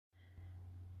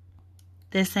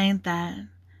This Ain't That,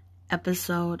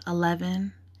 Episode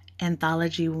 11,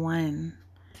 Anthology 1.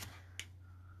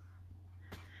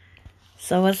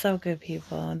 So what's up, good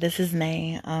people? This is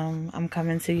Nay. I'm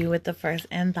coming to you with the first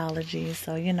anthology.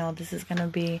 So, this is going to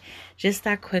be just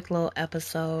that quick little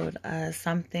episode,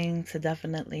 something to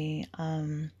definitely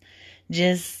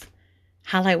just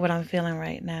highlight what I'm feeling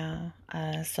right now.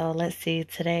 So let's see,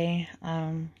 today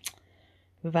we're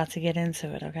about to get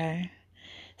into it, okay?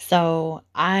 So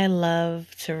I love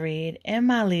to read in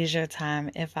my leisure time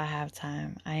if I have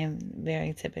time. I am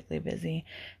very typically busy.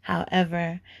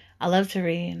 However, I love to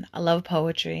read. I love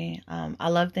poetry. I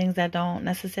love things that don't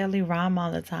necessarily rhyme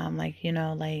all the time. I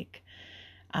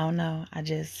don't know.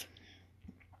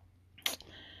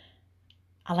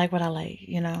 I like what I like,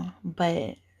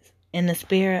 But in the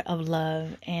spirit of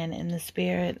love and in the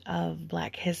spirit of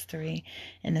Black history,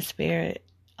 in the spirit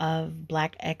of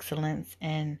Black excellence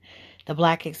and the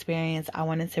Black experience, I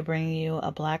wanted to bring you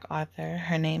a Black author.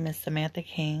 Her name is Samantha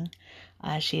King.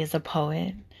 She is a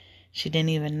poet. She didn't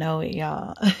even know it,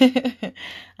 y'all. I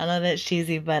know that's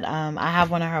cheesy, but I have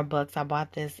one of her books. I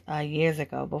bought this years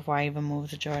ago before I even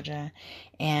moved to Georgia.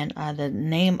 And the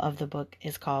name of the book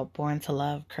is called Born to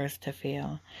Love, Cursed to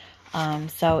Feel.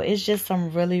 So it's just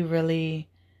some really, really,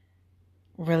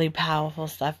 really powerful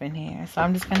stuff in here. So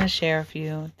I'm just going to share a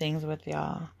few things with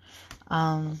y'all.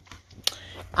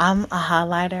 I'm a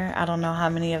highlighter. I don't know how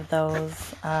many of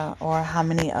those or how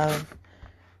many of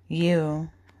you,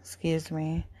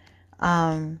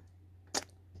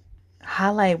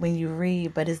 highlight when you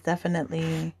read, but it's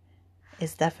definitely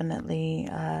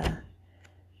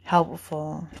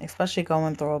helpful, especially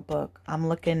going through a book. I'm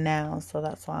looking now, so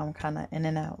that's why I'm kind of in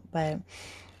and out. But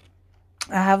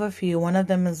I have a few. One of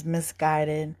them is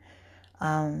Misguided.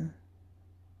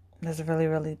 That's really,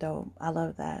 really dope. I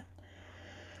love that.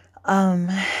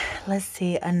 Let's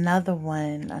see, another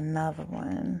one.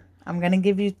 I'm gonna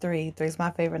give you three. Three's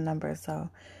my favorite number, so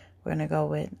we're gonna go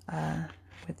with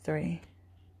three.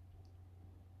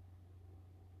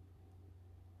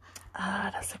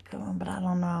 That's a good one, but I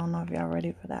don't know if y'all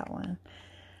ready for that one.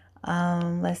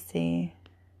 Let's see.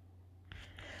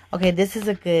 Okay, this is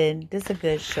a good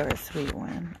short, sweet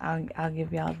one. I'll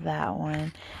give y'all that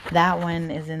one. That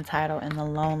one is entitled In the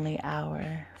Lonely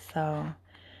Hour. So,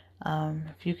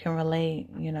 if you can relate,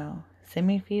 send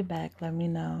me feedback. Let me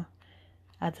know.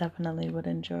 I definitely would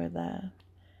enjoy that.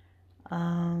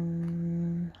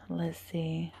 Let's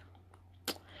see.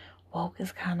 Woke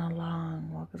is kind of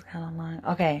long.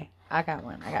 Okay, I got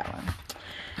one.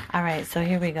 All right, so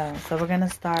here we go. So we're going to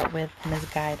start with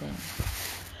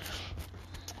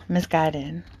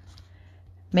Misguided.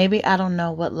 Maybe I don't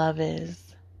know what love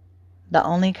is. The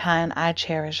only kind I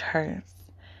cherish hurts.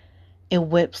 It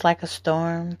whips like a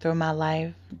storm through my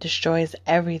life, destroys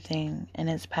everything in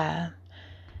its path,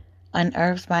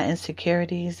 unearths my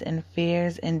insecurities and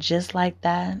fears, and just like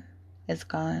that, it's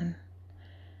gone.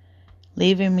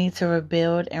 Leaving me to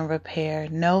rebuild and repair.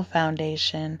 No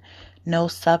foundation, no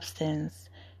substance,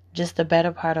 just a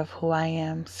better part of who I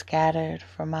am, scattered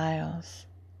for miles.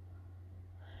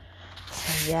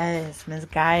 So yes,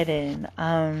 Misguided.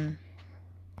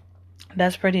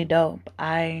 That's pretty dope.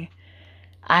 I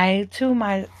too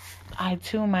myself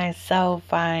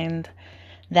find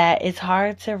that it's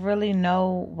hard to really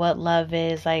know what love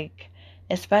is,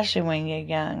 especially when you're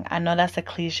young. I know that's a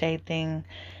cliche thing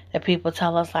that people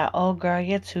tell us, oh girl,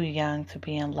 you're too young to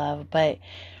be in love. But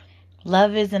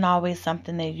love isn't always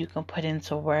something that you can put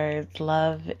into words.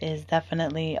 Love is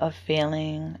definitely a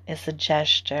feeling. It's a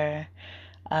gesture.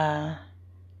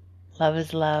 Love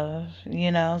is love,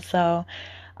 So,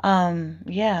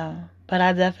 yeah.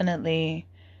 But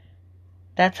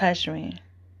that touched me.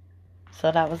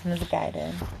 So that was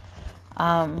Misguided.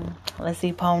 Let's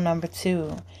see, poem number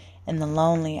 2, In the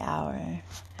Lonely Hour.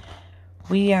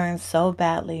 We yearn so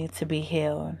badly to be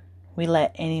healed. We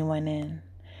let anyone in.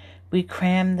 We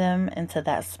cram them into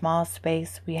that small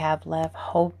space we have left,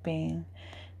 hoping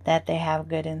that they have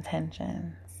good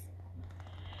intentions.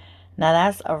 Now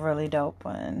that's a really dope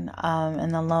one. In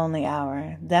the Lonely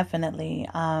Hour, definitely.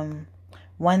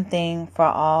 One thing for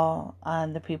all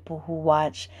the people who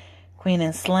watch Queen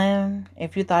and Slim,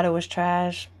 if you thought it was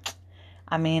trash,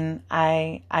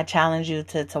 I challenge you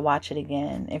to watch it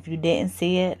again. If you didn't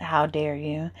see it, how dare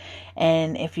you?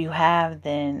 And if you have,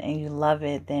 and you love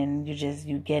it, then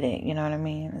you get it. You know what I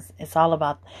mean? It's all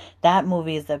about, that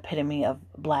movie is the epitome of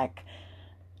Black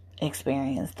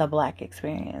experience, the Black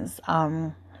experience.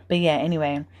 But yeah,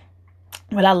 anyway,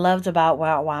 what I loved about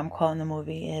why I'm quoting the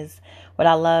movie is what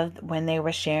I loved when they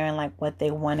were sharing what they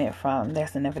wanted from their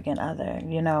significant other.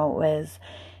 Was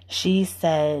she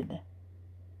said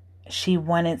she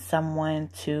wanted someone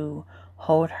to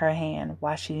hold her hand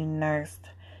while she nursed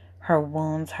her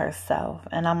wounds herself.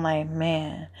 And I'm like,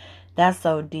 man, that's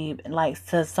so deep. Like,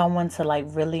 to someone to like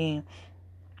really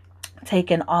take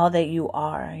in all that you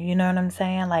are, you know what I'm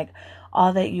saying? Like,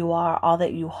 all that you are, all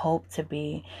that you hope to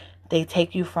be. They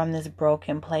take you from this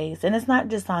broken place. And it's not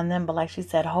just on them, but like she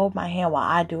said, hold my hand while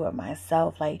I do it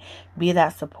myself. Like, be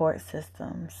that support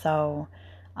system. So,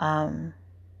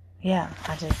 yeah,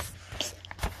 I just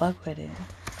fuck with it.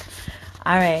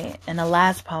 All right, and the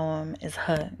last poem is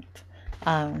Hooked.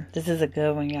 This is a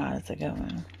good one, y'all. It's a good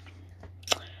one.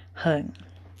 Hooked.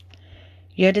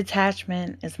 Your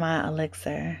detachment is my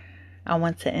elixir. I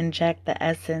want to inject the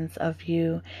essence of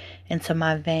you into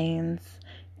my veins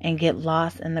and get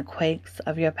lost in the quakes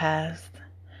of your past.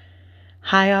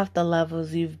 High off the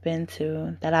levels you've been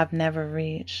to that I've never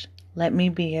reached, let me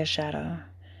be your shadow.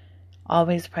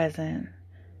 Always present,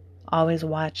 always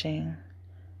watching,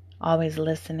 always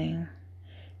listening.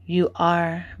 You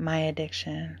are my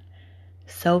addiction.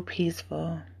 So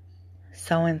peaceful,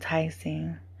 so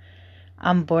enticing.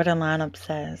 I'm borderline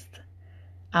obsessed.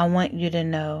 I want you to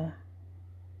know.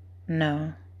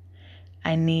 No,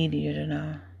 I need you to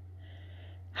know.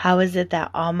 How is it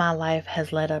that all my life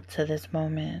has led up to this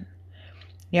moment?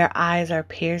 Your eyes are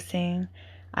piercing.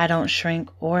 I don't shrink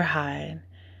or hide.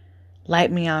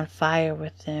 Light me on fire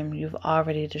with them you've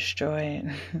already destroyed.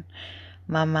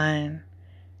 My mind.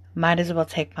 Might as well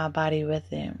take my body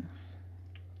with it.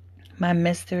 My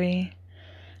mystery.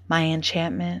 My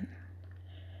enchantment.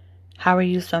 How are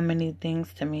you so many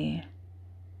things to me,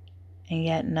 and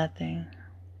yet nothing?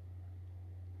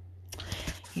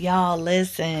 Y'all,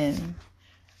 listen.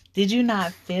 Did you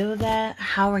not feel that?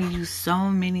 How are you so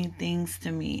many things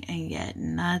to me, and yet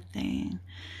nothing?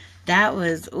 That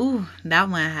was, that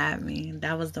one had me.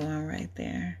 That was the one right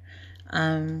there.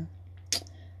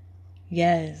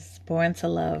 Yes, Born to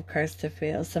Love, Cursed to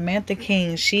Feel. Samantha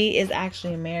King, she is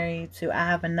actually married to, I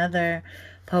have another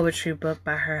poetry book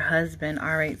by her husband,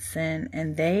 R.H. Sin,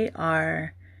 and they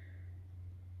are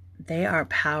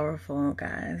powerful,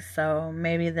 guys. So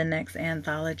maybe the next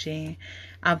anthology,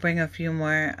 I'll bring a few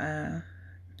more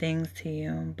things to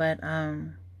you. But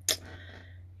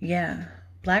yeah,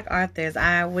 Black authors,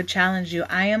 I would challenge you.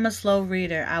 I am a slow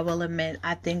reader, I will admit.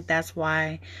 I think that's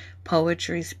why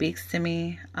poetry speaks to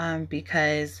me,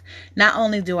 because not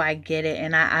only do I get it,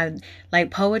 and I like,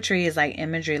 poetry is like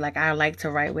imagery. Like, I like to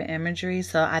write with imagery,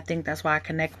 so I think that's why I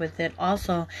connect with it.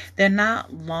 Also, they're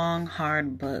not long,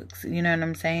 hard books, you know what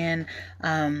I'm saying?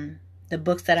 The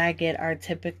books that I get are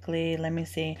typically, let me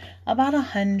see, about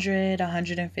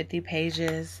 150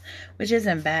 pages, which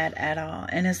isn't bad at all.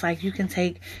 And it's like, you can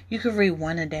read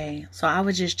one a day. So I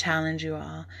would just challenge you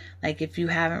all, like, if you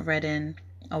haven't read in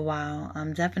a while,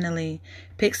 definitely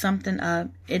pick something up.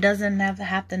 It doesn't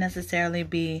have to necessarily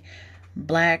be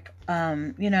Black, you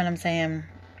know what I'm saying,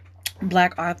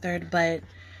 Black authored, but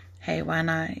hey, why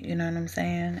not? You know what I'm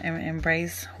saying? And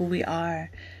embrace who we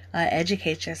are.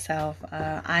 Educate yourself.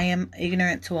 I am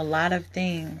ignorant to a lot of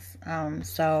things,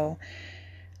 so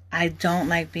I don't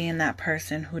like being that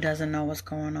person who doesn't know what's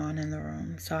going on in the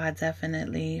room. So I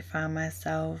definitely find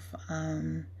myself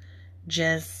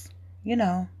just,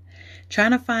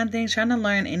 trying to find things, trying to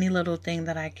learn any little thing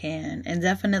that I can, and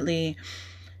definitely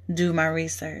do my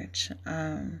research.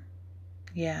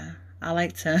 Yeah, I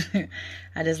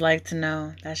just like to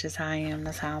know. That's just how I am.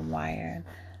 That's how I'm wired.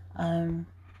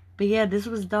 But yeah, this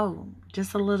was dope.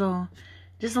 Just a little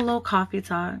coffee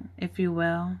talk, if you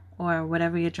will, or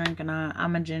whatever you're drinking on.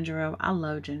 I'm a ginger ale. I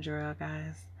love ginger ale,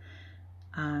 guys.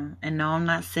 And no, I'm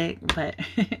not sick, but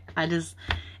it's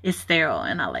sterile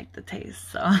and I like the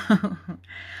taste. So,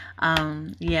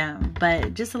 yeah,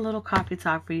 but just a little coffee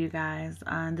talk for you guys.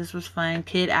 This was fun.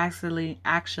 Kid actually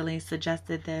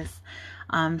suggested this.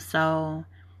 So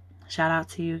shout out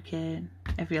to you, Kid,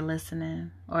 if you're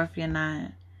listening, or if you're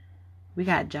not. We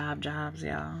got jobs,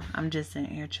 y'all. I'm just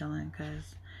sitting here chilling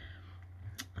because,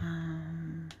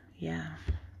 yeah.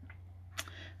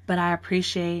 But I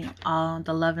appreciate all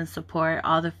the love and support,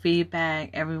 all the feedback,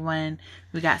 everyone.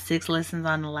 We got 6 listens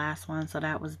on the last one, so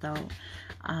that was dope.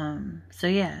 So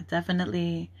yeah,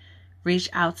 definitely reach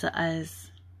out to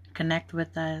us. Connect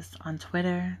with us on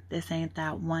Twitter. This ain't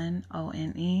that one,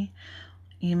 ONE.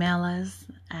 Email us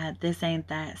at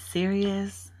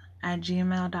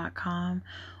thisain'tthatserious@gmail.com.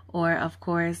 Or, of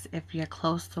course, if you're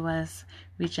close to us,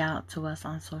 reach out to us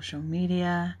on social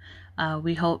media.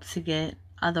 We hope to get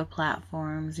other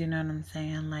platforms, you know what I'm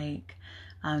saying? Like,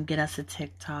 get us a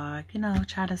TikTok,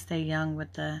 try to stay young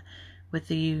with the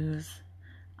youths.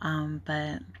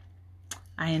 But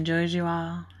I enjoyed you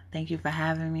all. Thank you for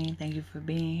having me. Thank you for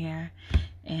being here.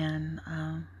 And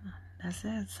that's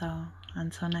it. So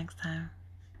until next time.